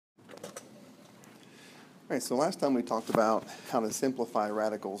All right, so last time we talked about how to simplify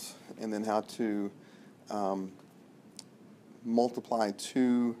radicals and then how to multiply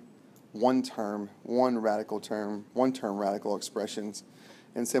two one-term radical expressions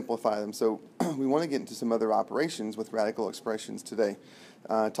and simplify them. So we want to get into some other operations with radical expressions today.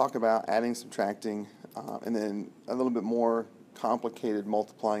 Talk about adding, subtracting, and then a little bit more complicated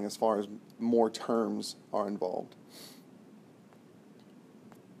multiplying as far as more terms are involved.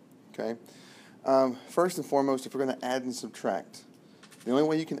 Okay. First and foremost, if we're going to add and subtract, the only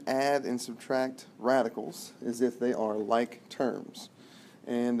way you can add and subtract radicals is if they are like terms.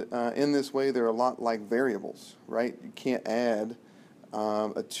 And in this way, they're a lot like variables, right? You can't add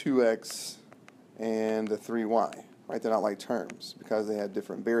a 2x and a 3y, right? They're not like terms because they have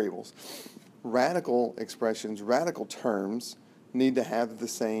different variables. Radical expressions, radical terms, need to have the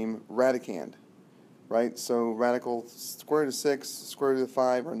same radicand. Right, so radical square root of 6, square root of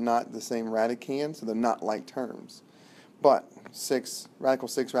 5 are not the same radicand, so they're not like terms. But radical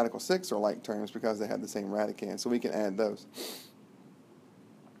 6 are like terms because they have the same radicand, so we can add those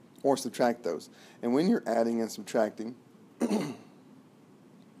or subtract those. And when you're adding and subtracting,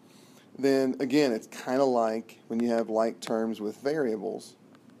 then again, it's kind of like when you have like terms with variables.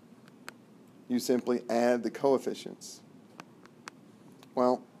 You simply add the coefficients.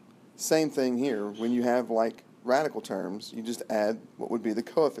 Well, same thing here. When you have like radical terms, you just add what would be the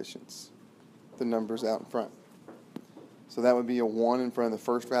coefficients, the numbers out in front. So that would be a 1 in front of the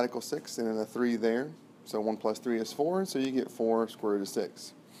first radical 6 and then a 3 there. So 1 plus 3 is 4, so you get 4 square root of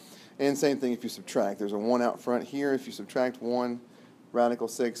 6. And same thing if you subtract. There's a 1 out front here. If you subtract 1 radical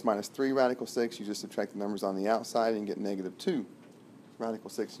 6 minus 3 radical 6, you just subtract the numbers on the outside and get negative 2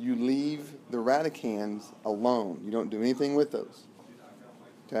 radical 6. You leave the radicands alone. You don't do anything with those.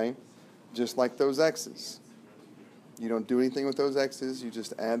 Okay? Just like those x's. You don't do anything with those x's. You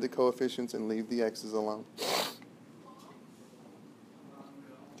just add the coefficients and leave the x's alone.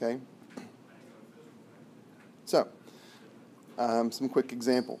 Okay? So, some quick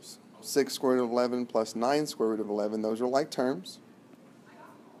examples. 6 square root of 11 plus 9 square root of 11. Those are like terms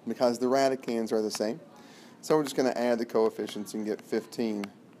because the radicands are the same. So we're just going to add the coefficients and get 15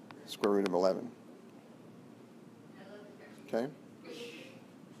 square root of 11. Okay?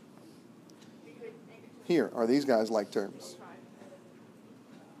 Here, are these guys like terms?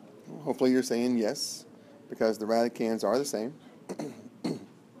 Hopefully you're saying yes, because the radicands are the same.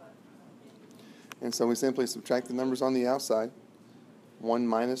 And so we simply subtract the numbers on the outside. 1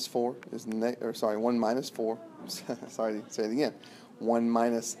 minus 4 is 1 minus 4. Sorry to say it again. 1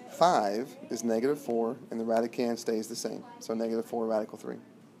 minus 5 is negative 4, and the radicand stays the same. So negative 4 radical 3.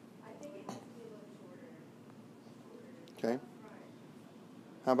 Okay?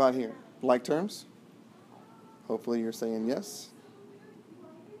 How about here? Like terms? Hopefully you're saying yes.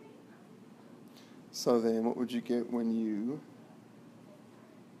 So then what would you get when you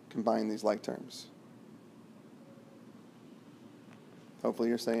combine these like terms? Hopefully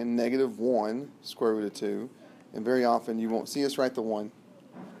you're saying negative 1 square root of 2. And very often you won't see us write the 1.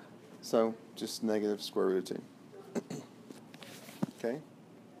 So just negative square root of 2. Okay?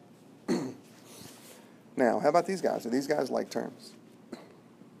 Now, how about these guys? Are these guys like terms?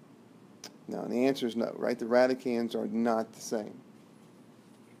 No, and the answer is no, right? The radicands are not the same.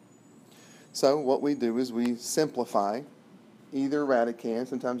 So what we do is we simplify either radicand.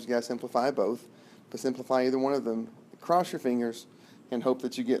 Sometimes you got to simplify both, but simplify either one of them. Cross your fingers and hope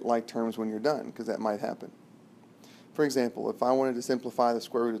that you get like terms when you're done, because that might happen. For example, if I wanted to simplify the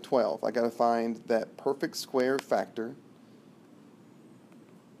square root of 12, I got to find that perfect square factor.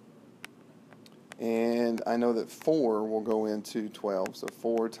 And I know that 4 will go into 12, so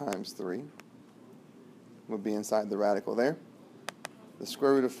 4 times 3 would be inside the radical there. The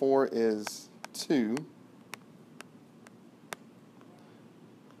square root of 4 is 2.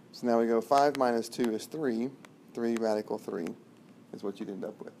 So now we go 5 minus 2 is 3. 3 radical 3 is what you'd end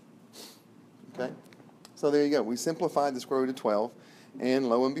up with. Okay? So there you go. We simplified the square root of 12, and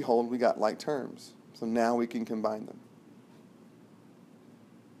lo and behold, we got like terms. So now we can combine them.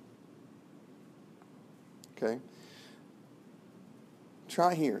 Okay?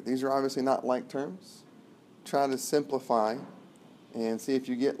 Try here. These are obviously not like terms. Try to simplify and see if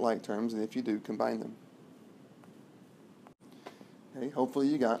you get like terms, and if you do, combine them. Okay, hopefully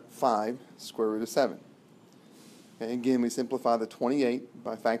you got 5 square root of 7. Okay, again, we simplify the 28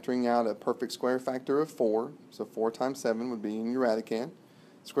 by factoring out a perfect square factor of 4. So 4 times 7 would be in your radicand.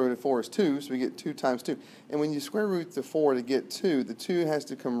 Square root of 4 is 2, so we get 2 times 2. And when you square root the 4 to get 2, the 2 has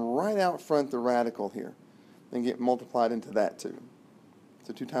to come right out front the radical here and get multiplied into that 2.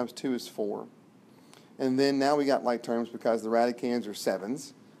 So 2 times 2 is 4. And then now we got like terms because the radicands are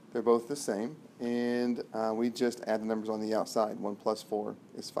 7s. They're both the same, and we just add the numbers on the outside. 1 plus 4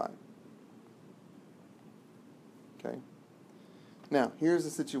 is 5. Okay. Now, here's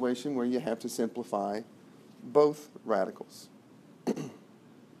a situation where you have to simplify both radicals.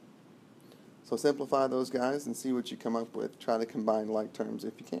 So simplify those guys and see what you come up with. Try to combine like terms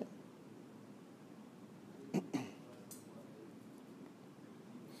if you can.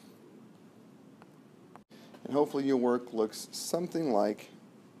 And hopefully your work looks something like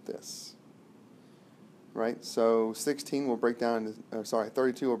this. Right? So 16 will break down into,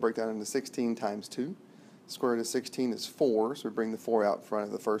 32 will break down into 16 times 2. Square root of 16 is 4, so we bring the 4 out in front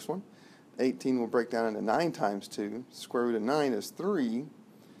of the first one. 18 will break down into 9 times 2. Square root of 9 is 3,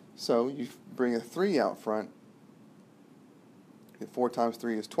 so you bring a 3 out front. 4 times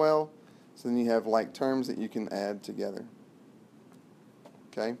 3 is 12, so then you have like terms that you can add together.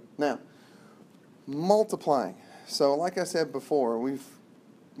 Okay? Now, multiplying. So like I said before, we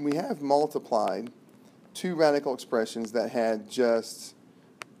have multiplied two radical expressions that had just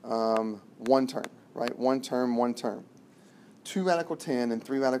one term, right? One term, one term. 2 radical 10 and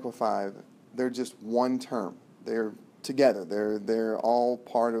 3 radical 5, they're just one term. They're together. They're all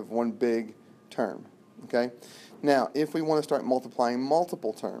part of one big term, okay? Now, if we want to start multiplying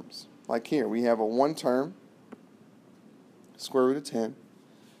multiple terms, like here, we have a one term, square root of 10,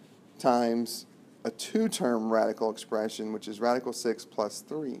 times a 2-term radical expression, which is radical 6 plus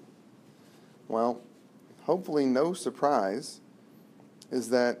 3. Well, hopefully no surprise is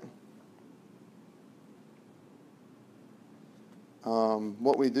that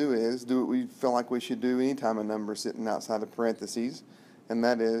what we do is do what we feel like we should do anytime a number is sitting outside of parentheses, and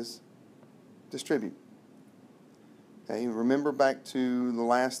that is distribute. Okay, remember back to the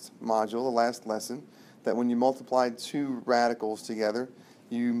last module, the last lesson, that when you multiply two radicals together,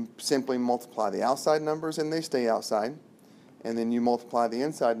 you simply multiply the outside numbers and they stay outside, and then you multiply the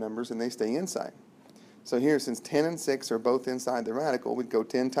inside numbers and they stay inside. So here, since 10 and 6 are both inside the radical, we'd go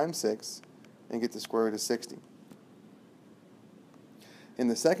 10 times 6 and get the square root of 60. In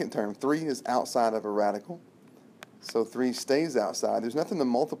the second term, 3 is outside of a radical, so 3 stays outside. There's nothing to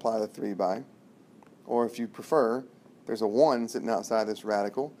multiply the 3 by, or if you prefer, there's a 1 sitting outside this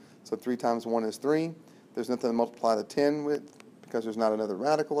radical, so 3 times 1 is 3. There's nothing to multiply the 10 with because there's not another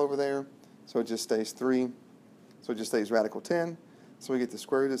radical over there, so it just stays 3. So it just stays radical 10, so we get the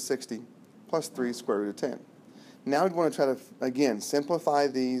square root of 60 plus 3 square root of 10. Now we want to try to, again, simplify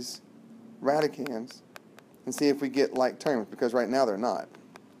these radicands and see if we get like terms, because right now they're not.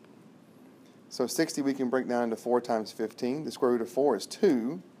 So 60 we can break down into 4 times 15. The square root of 4 is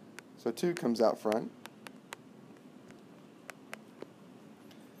 2, so 2 comes out front.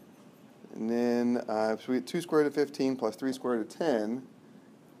 And then so we get 2 square root of 15 plus 3 square root of 10.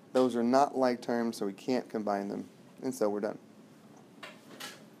 Those are not like terms, so we can't combine them. And so we're done.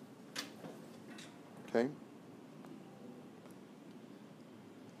 Okay?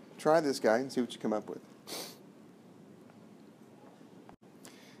 Try this guy and see what you come up with.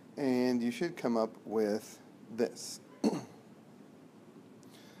 And you should come up with this.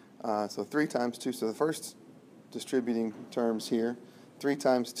 So 3 times 2, so the first distributing terms here, 3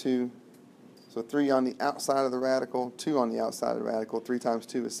 times 2, so 3 on the outside of the radical, 2 on the outside of the radical. 3 times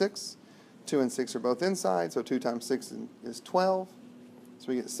 2 is 6. 2 and 6 are both inside, so 2 times 6 is 12. So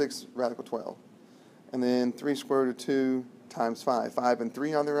we get 6 radical 12. And then 3 square root of 2 times 5. 5 and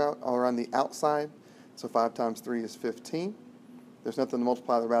 3 are on the outside, so 5 times 3 is 15. There's nothing to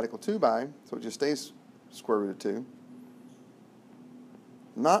multiply the radical 2 by, so it just stays square root of 2.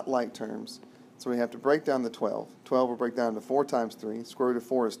 Not like terms, so we have to break down the 12. 12 will break down to 4 times 3. Square root of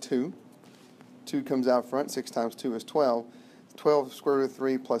 4 is 2. 2 comes out front. 6 times 2 is 12. 12 square root of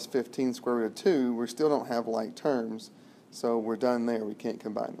 3 plus 15 square root of 2. We still don't have like terms, so we're done there. We can't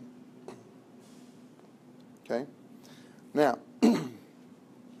combine them. Okay? Now, in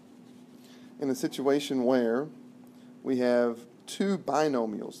a situation where we have two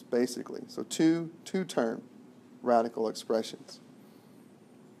binomials, basically, so two-term radical expressions.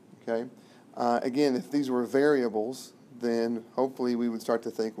 Okay? Again, if these were variables, then hopefully we would start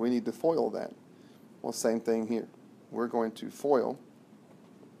to think we need to FOIL that. Well, same thing here. We're going to FOIL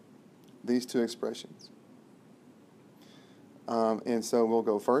these two expressions. And so we'll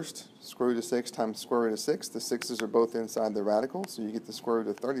go first, square root of 6 times square root of 6. The 6's are both inside the radical, so you get the square root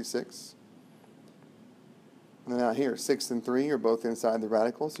of 36. And then out here, 6 and 3 are both inside the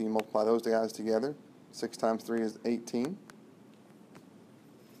radical, so you multiply those guys together. 6 times 3 is 18.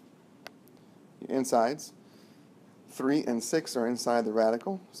 Your insides, 3 and 6 are inside the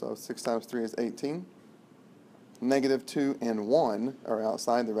radical, so 6 times 3 is 18. Negative 2 and 1 are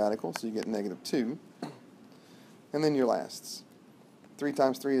outside the radical, so you get negative 2. And then your lasts. 3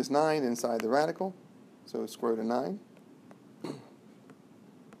 times 3 is 9 inside the radical, so square root of 9.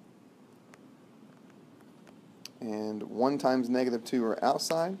 And 1 times negative 2 are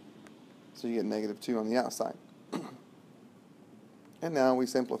outside, so you get negative 2 on the outside. And now we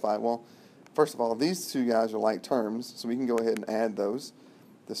simplify. Well, first of all, these two guys are like terms, so we can go ahead and add those.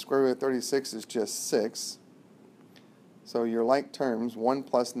 The square root of 36 is just 6. So your like terms, 1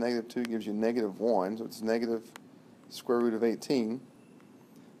 plus negative 2 gives you negative 1, so it's negative square root of 18.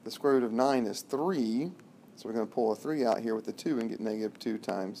 The square root of 9 is 3, so we're going to pull a 3 out here with the 2 and get negative 2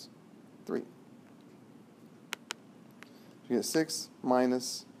 times 3. So you get 6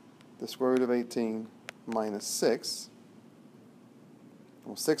 minus the square root of 18 minus 6.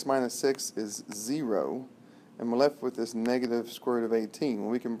 Well, 6 minus 6 is 0, and we're left with this negative square root of 18. Well,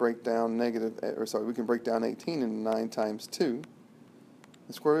 we can break down we can break down 18 into 9 times 2.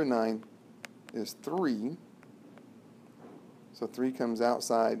 The square root of 9 is 3. So 3 comes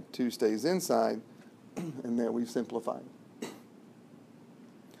outside, 2 stays inside, and there we've simplified.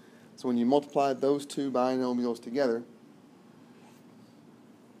 So when you multiply those two binomials together,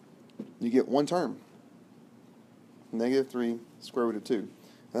 you get one term, negative 3 square root of 2. And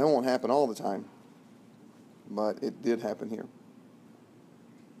that won't happen all the time, but it did happen here.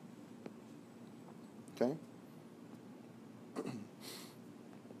 Okay?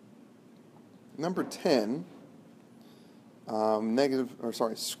 Number 10,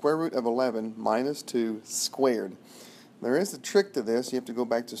 square root of 11 minus 2 squared. There is a trick to this. You have to go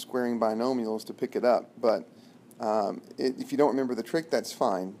back to squaring binomials to pick it up, but if you don't remember the trick, that's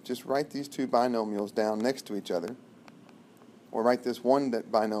fine. Just write these two binomials down next to each other, or write this one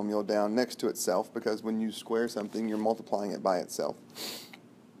binomial down next to itself, because when you square something, you're multiplying it by itself.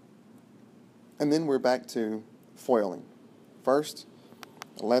 And then we're back to FOILing. First,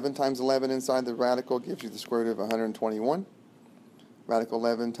 11 times 11 inside the radical gives you the square root of 121. Radical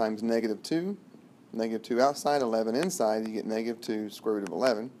 11 times negative 2. Negative 2 outside, 11 inside, you get negative 2 square root of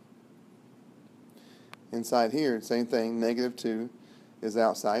 11. Inside here, same thing, negative 2 is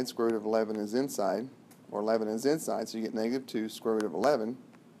outside, square root of 11 is inside, or 11 is inside, so you get negative 2 square root of 11.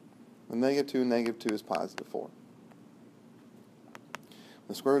 And negative 2 is positive 4.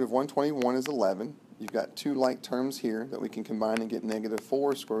 The square root of 121 is 11. You've got two like terms here that we can combine and get negative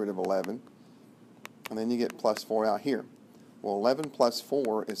 4 square root of 11. And then you get plus 4 out here. Well, 11 plus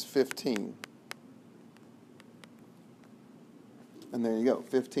 4 is 15. And there you go,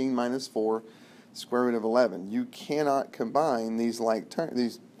 15 minus 4 square root of 11. You cannot combine these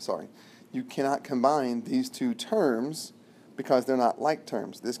you cannot combine these two terms because they're not like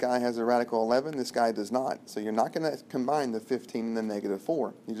terms. This guy has a radical 11, this guy does not. So you're not going to combine the 15 and the negative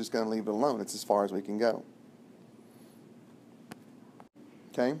 4. You're just going to leave it alone. It's as far as we can go.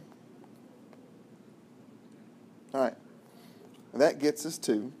 Okay? All right. That gets us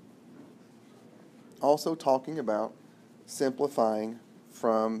to also talking about simplifying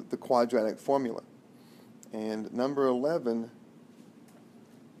from the quadratic formula. And number 11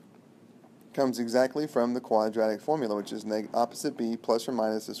 comes exactly from the quadratic formula, which is opposite b plus or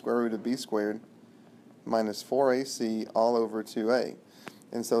minus the square root of b squared minus 4ac all over 2a.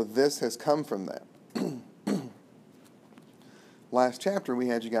 And so this has come from that. Last chapter we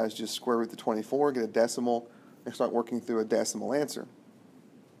had you guys just square root the 24, get a decimal, and start working through a decimal answer.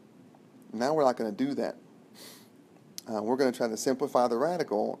 Now we're not going to do that. We're going to try to simplify the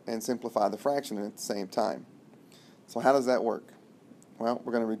radical and simplify the fraction at the same time. So how does that work? Well,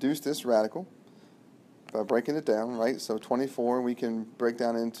 we're going to reduce this radical by breaking it down, right? So 24 we can break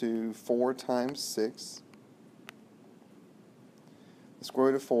down into 4 times 6. The square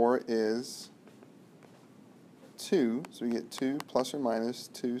root of 4 is 2, so we get 2 plus or minus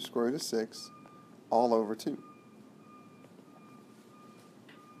 2 square root of 6 all over 2.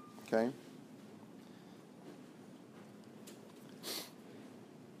 Okay?